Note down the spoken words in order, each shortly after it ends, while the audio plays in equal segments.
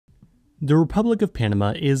The Republic of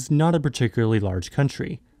Panama is not a particularly large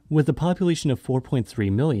country, with a population of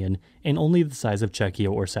 4.3 million and only the size of Czechia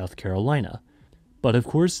or South Carolina. But of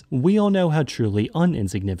course, we all know how truly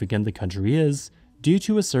uninsignificant the country is due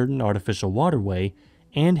to a certain artificial waterway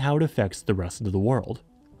and how it affects the rest of the world.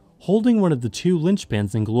 Holding one of the two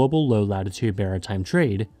linchpins in global low-latitude maritime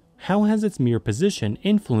trade, how has its mere position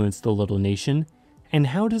influenced the little nation, and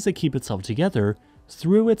how does it keep itself together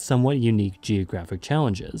through its somewhat unique geographic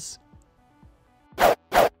challenges?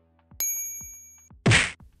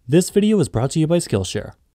 This video is brought to you by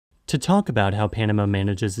Skillshare. To talk about how Panama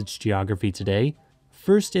manages its geography today,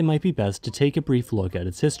 first it might be best to take a brief look at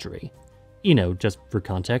its history. Just for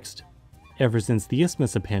context. Ever since the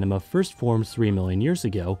Isthmus of Panama first formed 3 million years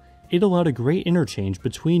ago, it allowed a great interchange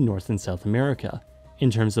between North and South America,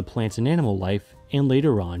 in terms of plant and animal life, and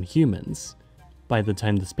later on, humans. By the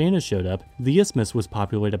time the Spanish showed up, the Isthmus was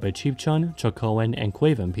populated by Chibchan, Chocoan, and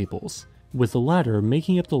Cuevan peoples, with the latter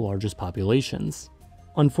making up the largest populations.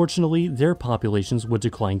 Unfortunately, their populations would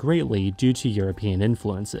decline greatly due to European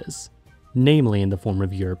influences, namely in the form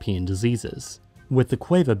of European diseases, with the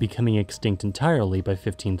Cueva becoming extinct entirely by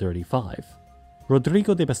 1535.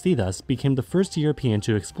 Rodrigo de Bastidas became the first European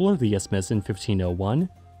to explore the Isthmus in 1501,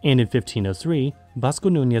 and in 1503, Vasco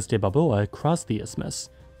Núñez de Balboa crossed the Isthmus,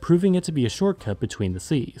 proving it to be a shortcut between the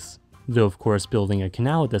seas, though of course building a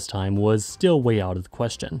canal at this time was still way out of the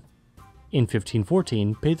question. In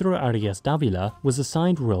 1514, Pedro Arias Dávila was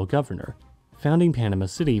assigned royal governor, founding Panama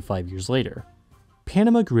City 5 years later.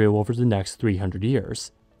 Panama grew over the next 300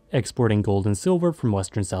 years, exporting gold and silver from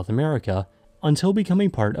western South America until becoming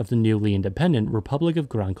part of the newly independent Republic of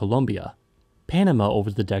Gran Colombia. Panama over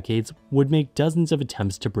the decades would make dozens of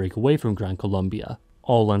attempts to break away from Gran Colombia,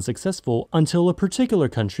 all unsuccessful until a particular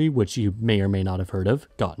country which you may or may not have heard of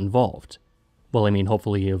got involved. Well,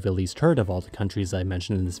 hopefully you've at least heard of all the countries I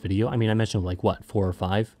mentioned in this video. I mentioned 4 or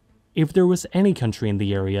 5. If there was any country in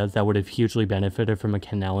the area that would have hugely benefited from a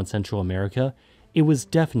canal in Central America, it was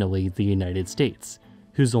definitely the United States,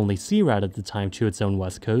 whose only sea route at the time to its own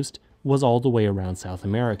west coast was all the way around South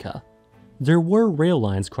America. There were rail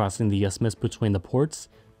lines crossing the isthmus between the ports,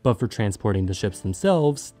 but for transporting the ships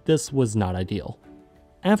themselves, this was not ideal.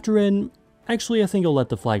 Actually I think I'll let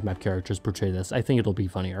the flag map characters portray this, I think it'll be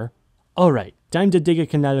funnier. Alright, time to dig a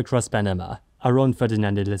canal across Panama. Aaron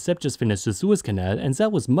Ferdinand de Lesseps just finished the Suez Canal and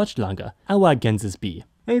that was much longer. How can this be?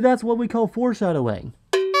 Hey, that's what we call foreshadowing.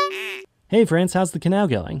 Hey France, how's the canal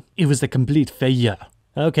going? It was a complete failure.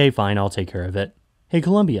 Okay, fine, I'll take care of it. Hey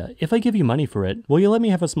Colombia, if I give you money for it, will you let me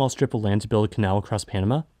have a small strip of land to build a canal across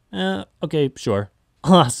Panama? Okay, sure.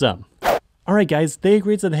 Awesome. Alright guys, they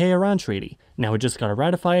agreed to the Hay-Aran Treaty. Now we just gotta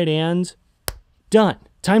ratify it and... done!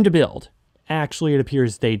 Time to build! Actually, it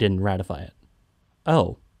appears they didn't ratify it.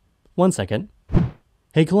 Oh. 1 second.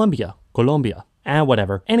 Hey Colombia.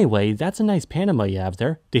 Whatever. Anyway, that's a nice Panama you have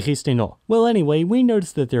there. Dijiste no. Well anyway, we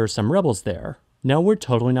noticed that there are some rebels there. No, we're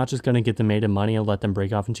totally not just gonna get them made of money and let them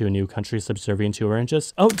break off into a new country subservient to our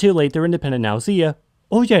interests. Oh, too late, they're independent now, see ya.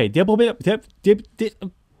 Oh yeah, In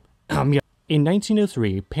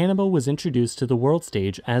 1903, Panama was introduced to the world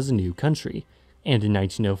stage as a new country, and in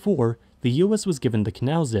 1904, the US was given the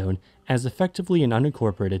Canal Zone as effectively an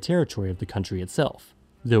unincorporated territory of the country itself,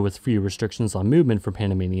 though with few restrictions on movement for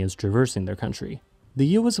Panamanians traversing their country. The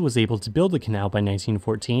US was able to build the canal by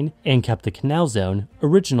 1914 and kept the Canal Zone,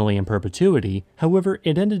 originally in perpetuity. However,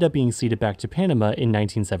 it ended up being ceded back to Panama in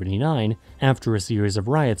 1979 after a series of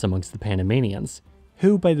riots amongst the Panamanians,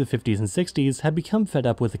 who by the 50s and 60s had become fed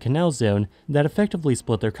up with the Canal Zone that effectively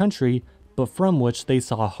split their country, but from which they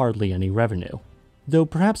saw hardly any revenue. Though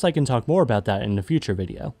perhaps I can talk more about that in a future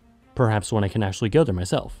video. Perhaps when I can actually go there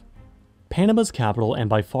myself. Panama's capital and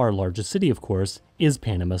by far largest city, of course, is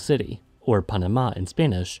Panama City, or Panama in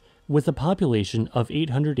Spanish, with a population of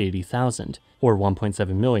 880,000, or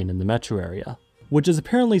 1.7 million in the metro area, which is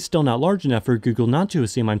apparently still not large enough for Google not to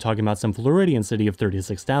assume I'm talking about some Floridian city of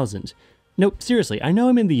 36,000. No, seriously, I know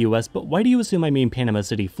I'm in the US, but why do you assume I mean Panama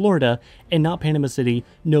City, Florida, and not Panama City,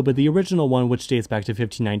 no, but the original one which dates back to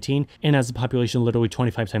 1519 and has a population literally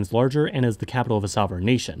 25 times larger and is the capital of a sovereign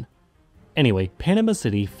nation? Anyway, Panama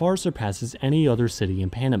City far surpasses any other city in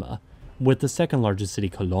Panama, with the second largest city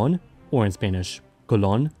Colón, or in Spanish,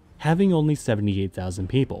 Colón, having only 78,000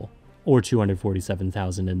 people, or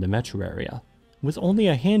 247,000 in the metro area. With only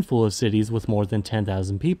a handful of cities with more than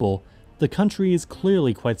 10,000 people, the country is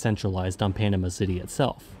clearly quite centralized on Panama City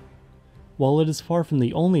itself. While it is far from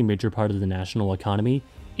the only major part of the national economy,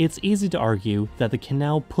 it's easy to argue that the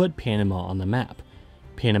canal put Panama on the map.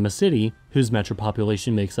 Panama City, whose metro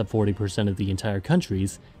population makes up 40% of the entire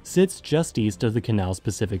country's, sits just east of the canal's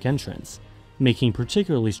Pacific entrance, making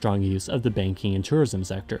particularly strong use of the banking and tourism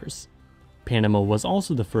sectors. Panama was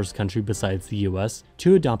also the first country besides the US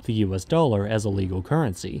to adopt the US dollar as a legal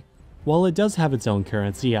currency. While it does have its own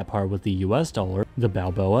currency at par with the US dollar, the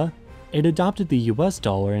Balboa, it adopted the US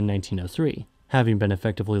dollar in 1903, having been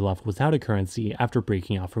effectively left without a currency after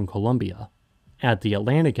breaking out from Colombia. At the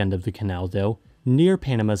Atlantic end of the canal, though, near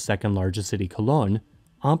Panama's second largest city, Colón,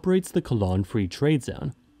 operates the Colón Free Trade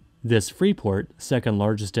Zone. This free port, second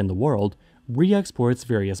largest in the world, re-exports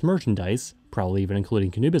various merchandise, probably even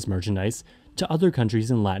including KhAnubis merchandise, to other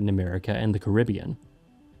countries in Latin America and the Caribbean.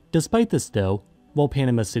 Despite this though, while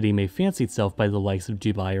Panama City may fancy itself by the likes of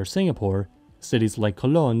Dubai or Singapore, cities like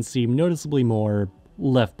Colón seem noticeably more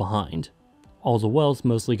left behind, all the wealth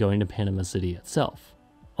mostly going to Panama City itself.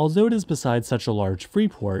 Although it is beside such a large free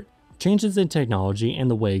port, changes in technology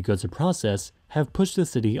and the way goods are processed have pushed the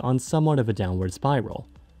city on somewhat of a downward spiral.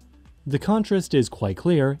 The contrast is quite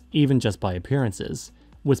clear, even just by appearances,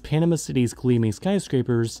 with Panama City's gleaming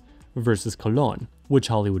skyscrapers versus Colón, which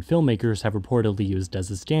Hollywood filmmakers have reportedly used as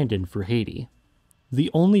a stand-in for Haiti. The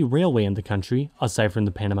only railway in the country, aside from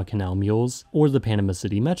the Panama Canal Mules or the Panama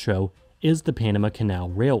City Metro, is the Panama Canal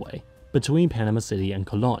Railway, between Panama City and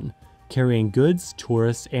Colón, carrying goods,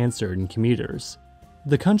 tourists, and certain commuters.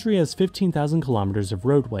 The country has 15,000 kilometers of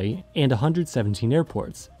roadway and 117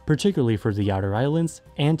 airports, particularly for the outer islands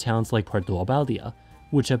and towns like Puerto Abadía,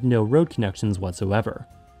 which have no road connections whatsoever.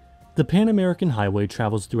 The Pan-American Highway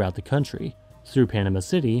travels throughout the country, through Panama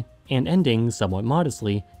City, and ending, somewhat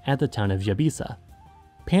modestly, at the town of Yabisa.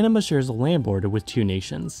 Panama shares a land border with two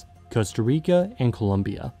nations, Costa Rica and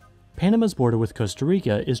Colombia. Panama's border with Costa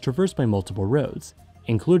Rica is traversed by multiple roads,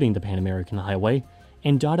 including the Pan-American Highway,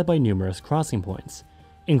 and dotted by numerous crossing points,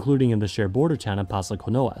 including in the shared border town of Paso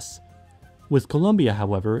Canoas. With Colombia,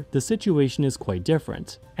 however, the situation is quite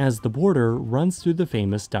different, as the border runs through the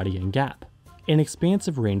famous Darien Gap, an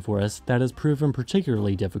expansive rainforest that has proven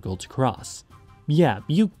particularly difficult to cross. Yeah,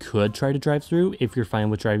 you could try to drive through if you're fine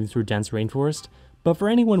with driving through dense rainforest, but for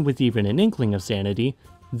anyone with even an inkling of sanity,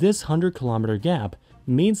 this 100-kilometer gap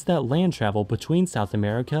means that land travel between South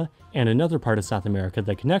America and another part of South America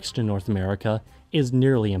that connects to North America is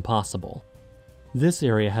nearly impossible. This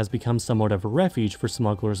area has become somewhat of a refuge for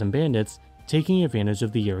smugglers and bandits, taking advantage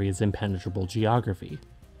of the area's impenetrable geography.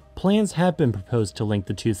 Plans have been proposed to link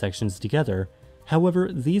the two sections together, however,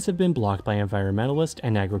 these have been blocked by environmentalist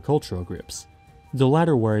and agricultural groups, the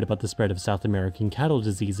latter worried about the spread of South American cattle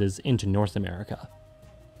diseases into North America.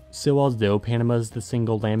 So although Panama is the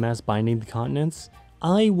single landmass binding the continents,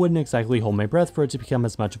 I wouldn't exactly hold my breath for it to become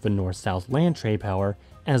as much of a north-south land trade power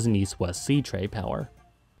as an east-west sea trade power.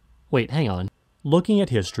 Wait, hang on. Looking at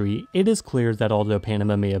history, it is clear that although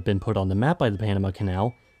Panama may have been put on the map by the Panama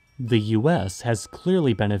Canal, the US has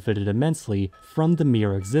clearly benefited immensely from the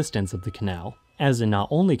mere existence of the canal, as it not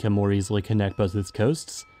only can more easily connect both its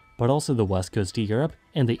coasts, but also the west coast to Europe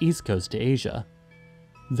and the east coast to Asia.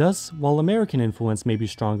 Thus, while American influence may be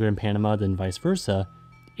stronger in Panama than vice versa,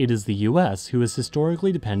 it is the US who has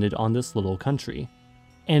historically depended on this little country,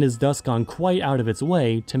 and has thus gone quite out of its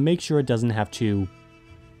way to make sure it doesn't have to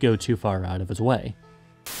go too far out of its way.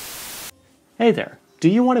 Hey there, do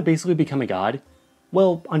you want to basically become a god?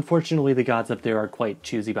 Well, unfortunately the gods up there are quite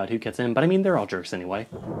choosy about who gets in, but I mean they're all jerks anyway.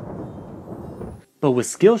 But with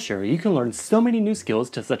Skillshare, you can learn so many new skills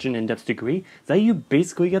to such an in-depth degree that you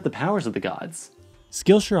basically get the powers of the gods.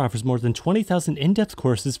 Skillshare offers more than 20,000 in-depth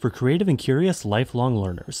courses for creative and curious lifelong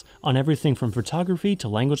learners, on everything from photography to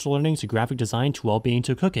language learning to graphic design to well-being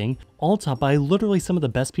to cooking, all taught by literally some of the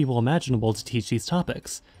best people imaginable to teach these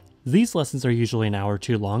topics. These lessons are usually an hour or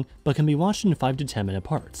two long, but can be watched in 5 to 10 minute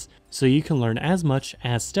parts, so you can learn as much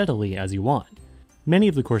as steadily as you want. Many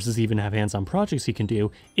of the courses even have hands-on projects you can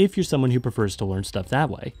do if you're someone who prefers to learn stuff that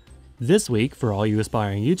way. This week, for all you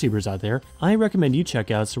aspiring YouTubers out there, I recommend you check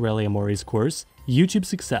out Sorelia Mori's course, YouTube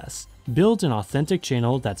Success. Build an authentic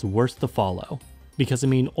channel that's worth the follow. Because I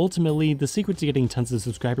mean, ultimately, the secret to getting tons of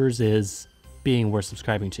subscribers is being worth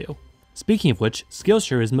subscribing to. Speaking of which,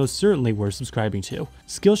 Skillshare is most certainly worth subscribing to.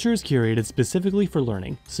 Skillshare is curated specifically for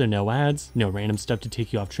learning, so no ads, no random stuff to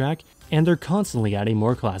take you off track, and they're constantly adding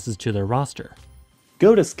more classes to their roster.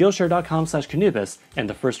 Go to Skillshare.com/KhAnubis, and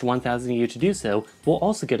the first 1,000 of you to do so will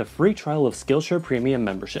also get a free trial of Skillshare Premium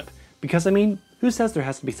membership. Because I mean, who says there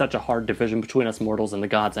has to be such a hard division between us mortals and the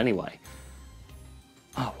gods anyway?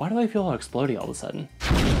 Oh, why do I feel all explodey all of a sudden?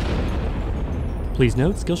 Please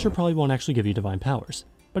note, Skillshare probably won't actually give you divine powers.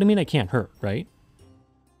 But I mean, it can't hurt, right?